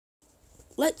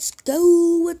let's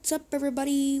go. What's up,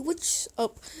 everybody? What's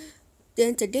up?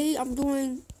 And today I'm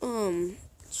doing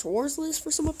chores list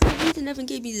for some appointment, and Evan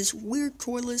gave me this weird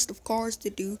chore list of cars to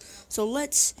do. So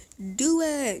let's do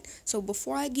it. So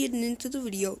before I get into the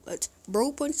video, let's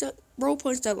bro punch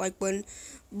that like button,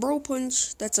 bro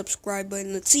punch that subscribe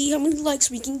button. Let's see how many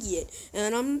likes we can get.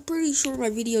 And I'm pretty sure my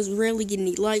videos rarely get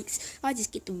any likes. I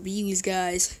just get the views,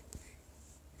 guys.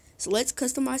 So let's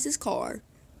customize this car.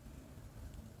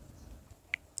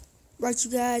 Right,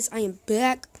 you guys, I am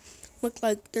back. Look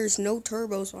like there's no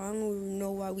turbo, so I don't even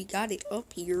know why we got it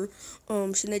up here.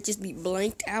 Shouldn't that just be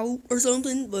blanked out or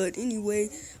something? But anyway,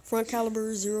 front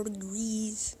caliber 0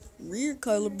 degrees. Rear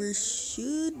caliber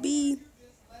should be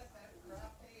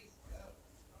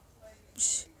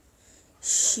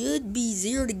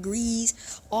 0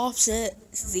 degrees. Offset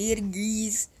 0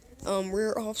 degrees.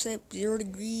 Rear offset 0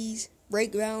 degrees.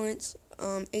 Brake balance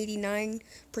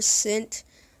 89%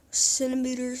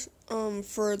 centimeters.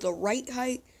 For the right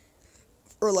height,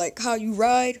 or like how you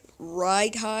ride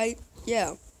height,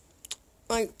 yeah,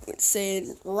 like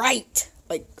saying right,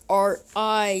 like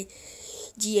RIGHT.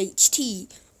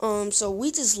 So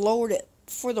we just lowered it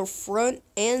for the front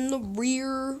and the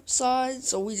rear side,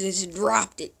 so we just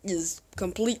dropped it, just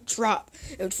complete drop.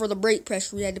 And for the brake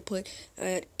pressure, we had to put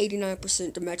at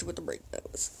 89% to match with the brake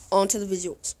pedals. On to the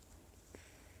visuals.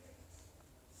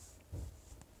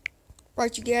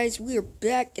 Right, you guys, we are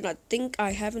back, and I think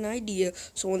I have an idea.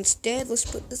 So instead, let's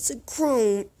put this in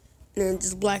chrome, and then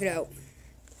just black it out.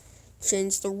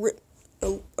 Change the rip.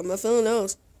 Oh, I'm not feeling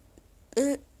those.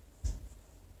 Yep,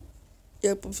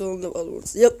 I'm feeling the other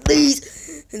ones. Yep,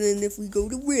 these. And then if we go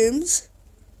to rims,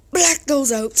 black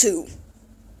those out too.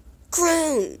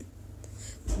 Crown.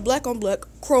 Black on black,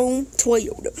 chrome,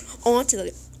 Toyota. On to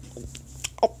the...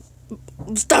 Oh,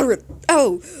 I'm stuttering.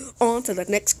 Oh, on to the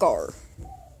next car.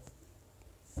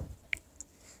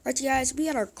 Right, you guys, we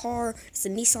got our car. It's a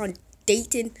Nissan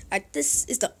Dayton. This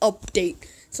is the update.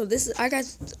 So this is, I got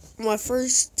my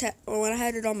first, when I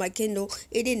had it on my Kindle,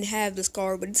 it didn't have this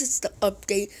car, but this is the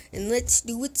update. And let's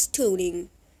do its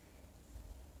tuning.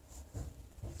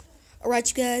 Alright,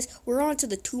 you guys, we're on to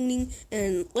the tuning,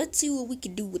 and let's see what we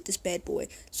can do with this bad boy.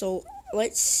 So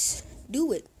let's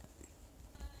do it.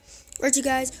 Alright, you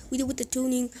guys, we did with the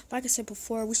tuning. Like I said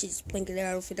before, we should just blank it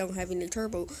out if it don't have any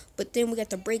turbo. But then we got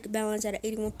the brake balance at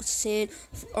 81%.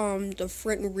 The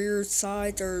front and rear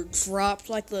sides are dropped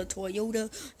like the Toyota.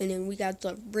 And then we got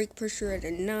the brake pressure at a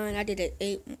 9. I did an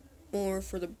 8 more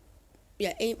for the,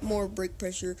 8 more brake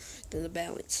pressure than the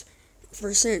balance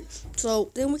percent.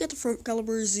 So then we got the front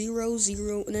caliber 0,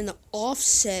 0. And then the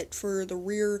offset for the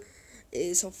rear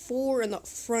is a 4. And the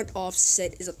front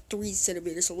offset is a 3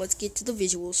 centimeters. So let's get to the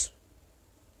visuals.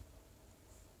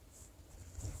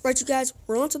 Right, you guys,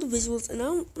 we're on to the visuals, and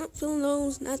I'm not feeling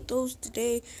those, not those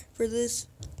today for this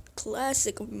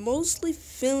classic. I'm mostly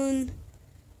feeling,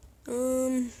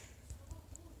 kind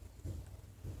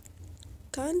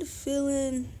of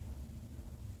feeling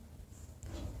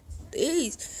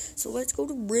these. So let's go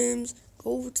to rims,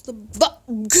 go over to the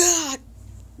God,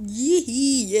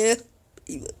 yeah.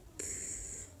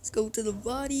 Let's go to the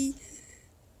body,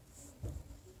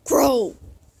 chrome,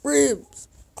 rims,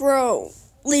 chrome,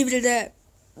 leave it at that.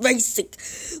 Basic.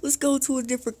 Let's go to a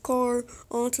different car.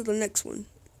 On to the next one.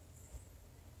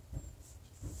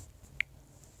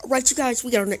 Alright, you guys,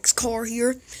 we got our next car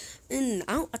here. And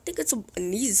I think it's a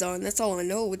Nissan. That's all I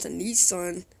know. It's a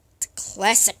Nissan. It's a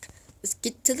classic. Let's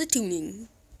get to the tuning.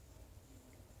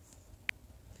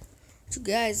 So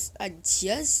guys, I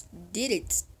just did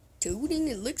it. Tuning,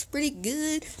 it looks pretty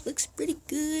good. That's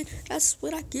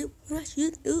what I get when I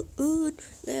should do it.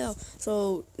 Yeah.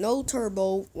 So no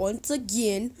turbo once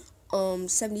again.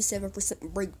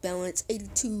 77% brake balance,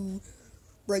 82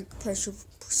 brake pressure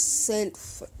percent.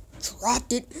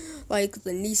 Dropped it like the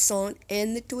Nissan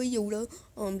and the Toyota.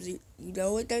 You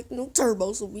know it got no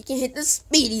turbo, so we can hit the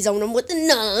speedies on them with the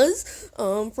NUS.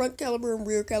 Front caliber and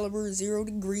rear caliber 0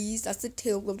 degrees. That's the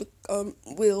tail of the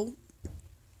wheel.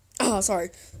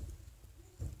 Sorry.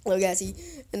 Look, guys, see,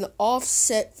 and the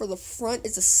offset for the front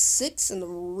is a 6, and the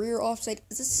rear offset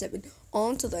is a 7.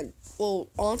 On to the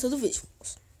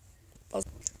visuals.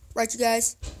 Right, you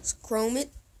guys, let's chrome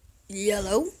it.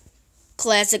 Yellow.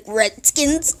 Classic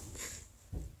Redskins.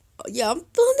 Yeah, I'm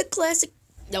feeling the classic.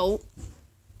 No.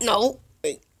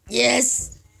 Wait.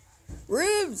 Yes.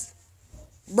 Rims.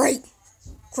 Brake.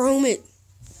 Chrome it.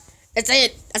 That's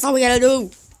it. That's all we gotta do.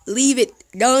 Leave it.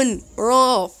 Done. We're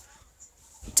off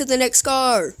to the next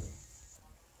car.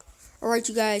 Alright,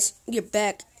 you guys, get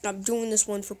back. I'm doing this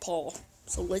one for Paul,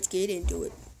 so let's get into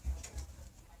it.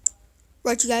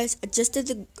 Right, you guys, I just did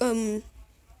the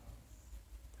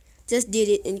just did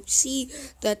it, and you see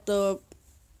that the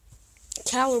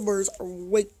calibers are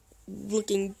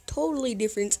looking totally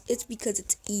different. It's because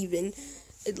it's even.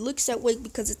 It looks that way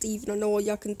because it's even. I know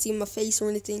y'all can see my face or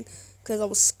anything because I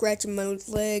was scratching my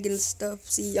leg and stuff.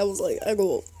 See, I was like, I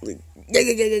go like,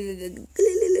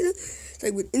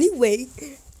 but anyway,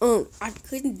 I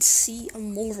couldn't see.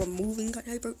 I'm more of a moving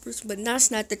type of person, but that's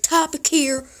not the topic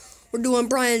here. We're doing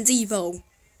Brian's Evo,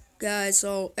 guys.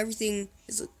 So everything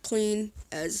is clean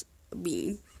as a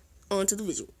bean. On to the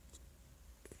visual.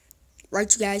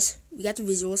 Right, you guys, we got the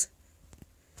visuals.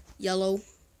 Yellow,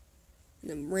 and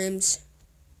then rims,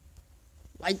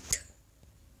 white.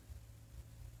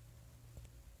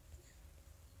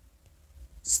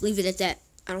 Just leave it at that.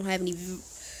 I don't have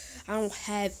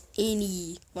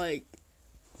any like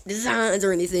designs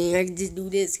or anything. I can just do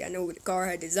this. I know the car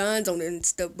had designs on it and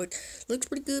stuff, but looks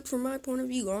pretty good from my point of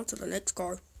view. On to the next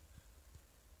car.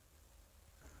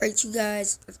 Right, you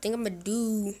guys, I think I'm gonna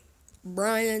do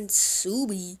Brian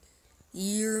Subi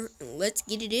here, and let's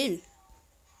get it in.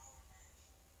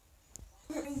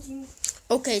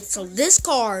 Okay, so this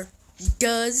car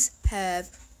does have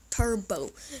turbo,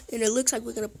 and it looks like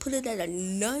we're gonna put it at a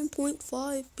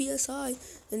 9.5 psi,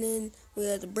 and then we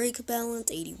have the brake balance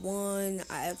 81.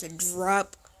 I have to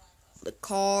drop the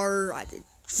car.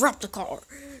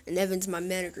 And Evan's my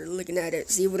manager looking at it,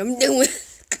 see what I'm doing.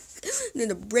 And then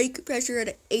the brake pressure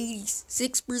at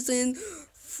 86%.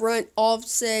 Front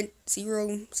offset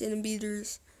 0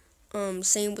 centimeters.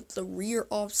 Same with the rear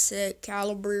offset.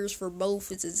 Calibers for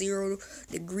both is a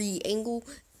 0-degree angle.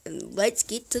 And let's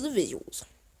get to the visuals.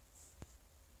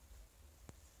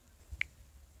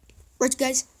 Right,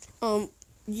 guys.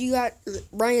 You got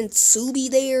Brian Subi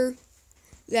there.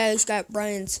 You guys got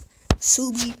Brian's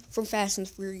Subi from Fast and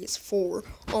Furious 4.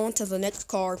 On to the next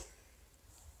car.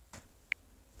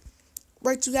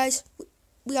 Right, you guys.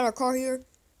 We got our car here.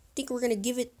 I think we're gonna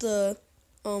give it the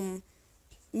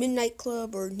Midnight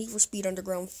Club or Need for Speed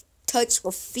Underground touch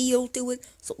or feel to it.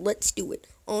 So let's do it.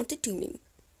 On to tuning.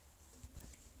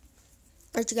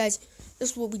 Alright, you guys,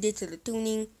 this is what we did to the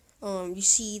tuning. You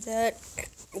see that?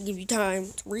 I'll give you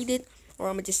time to read it, or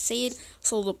I'm gonna just say it.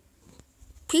 So the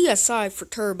PSI for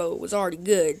turbo was already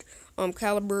good.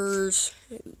 Calibers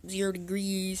 0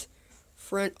 degrees.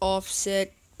 Front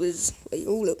offset was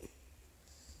look.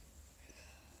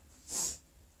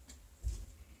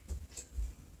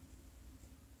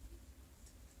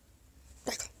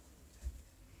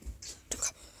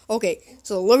 Okay,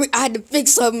 so I had to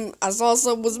fix something. I saw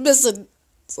something was missing.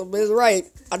 Something is right.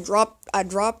 I dropped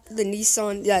the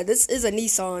Nissan. Yeah, this is a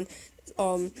Nissan.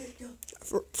 From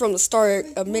the start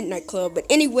of Midnight Club. But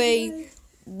anyway,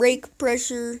 brake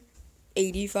pressure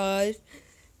 85.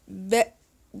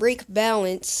 Brake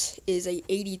balance is a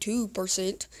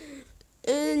 82%.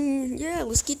 And yeah,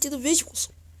 let's get to the visuals.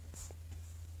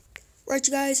 Right,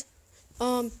 you guys.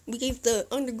 We gave the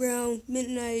Underground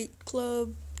Midnight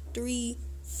Club 3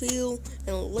 feel,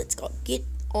 and let's get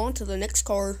on to the next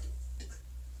car.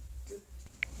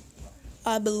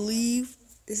 I believe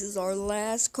this is our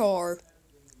last car,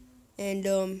 and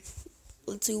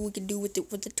let's see what we can do with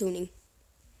the tuning.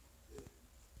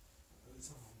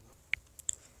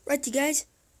 Right, you guys,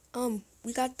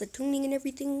 we got the tuning and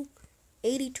everything.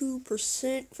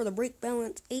 82% for the brake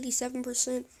balance,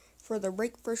 87% for the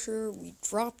brake pressure. We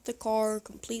dropped the car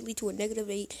completely to a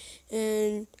 -8,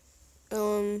 and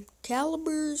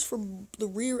calibers for the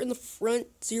rear and the front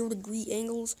 0-degree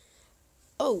angles.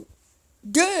 Oh,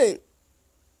 dang!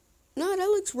 No, that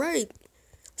looks right.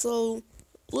 So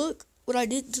look what I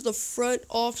did to the front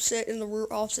offset and the rear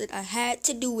offset. I had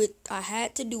to do it.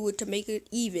 To make it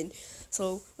even.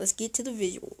 So let's get to the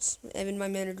visuals. Evan, my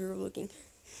manager, looking.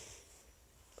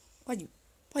 Why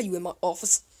you in my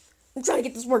office? I'm trying to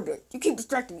get this work done. You keep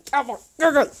distracting me. I'm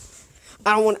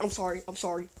sorry.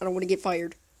 I don't want to get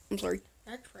fired. I'm sorry.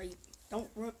 That's right.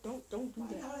 Don't do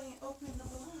that.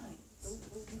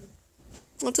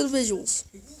 On to the visuals.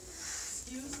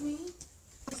 Excuse me?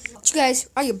 You guys,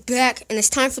 are you back? And it's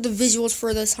time for the visuals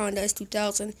for this Honda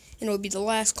S2000. And it'll be the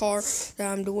last car that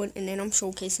I'm doing. And then I'm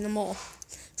showcasing them all.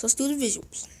 So let's do the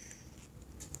visuals.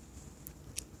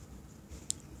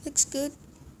 Looks good.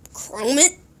 Chrome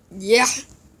it. Yeah.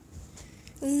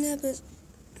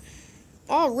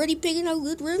 Already picking out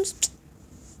good rims.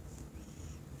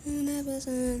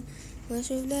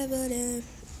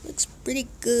 Looks pretty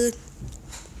good.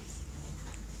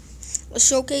 Let's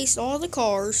showcase all the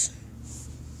cars.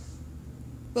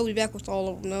 We'll be back with all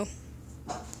of them though.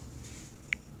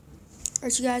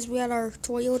 Alright, you guys, we got our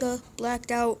Toyota blacked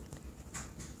out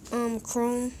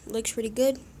chrome. Looks pretty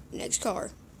good. Next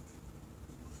car.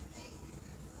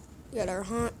 We got our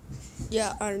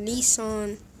our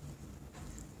Nissan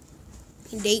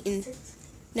Dayton.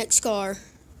 Next car.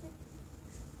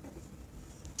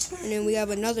 And then we have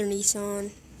another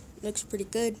Nissan. Looks pretty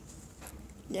good.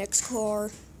 Next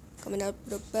car. Coming up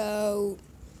about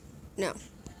now.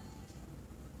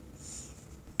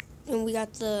 And we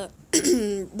got the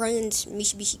Brian's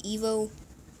Mitsubishi Evo.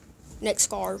 Next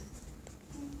car.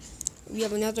 We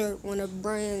have another one of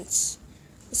Brian's.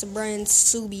 It's a Brian's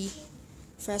Subi.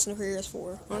 Fast and Furious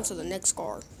 4. On to the next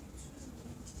car.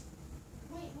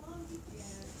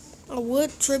 I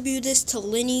would tribute this to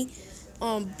Lenny,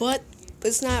 but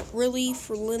it's not really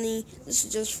for Lenny. This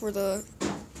is just for the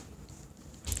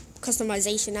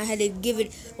customization. I had to give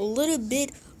it a little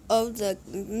bit of the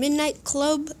Midnight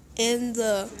Club and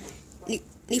the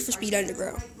Need for Speed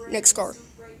Underground. Next car.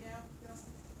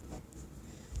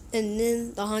 And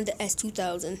then the Honda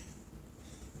S2000.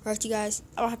 Alright, you guys,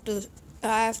 I have to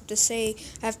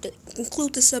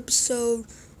conclude this episode.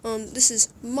 This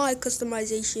is my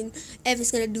customization.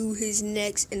 Evan's gonna do his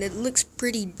next, and it looks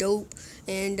pretty dope.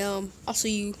 And I'll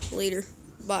see you later.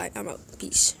 Bye. I'm out.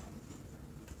 Peace.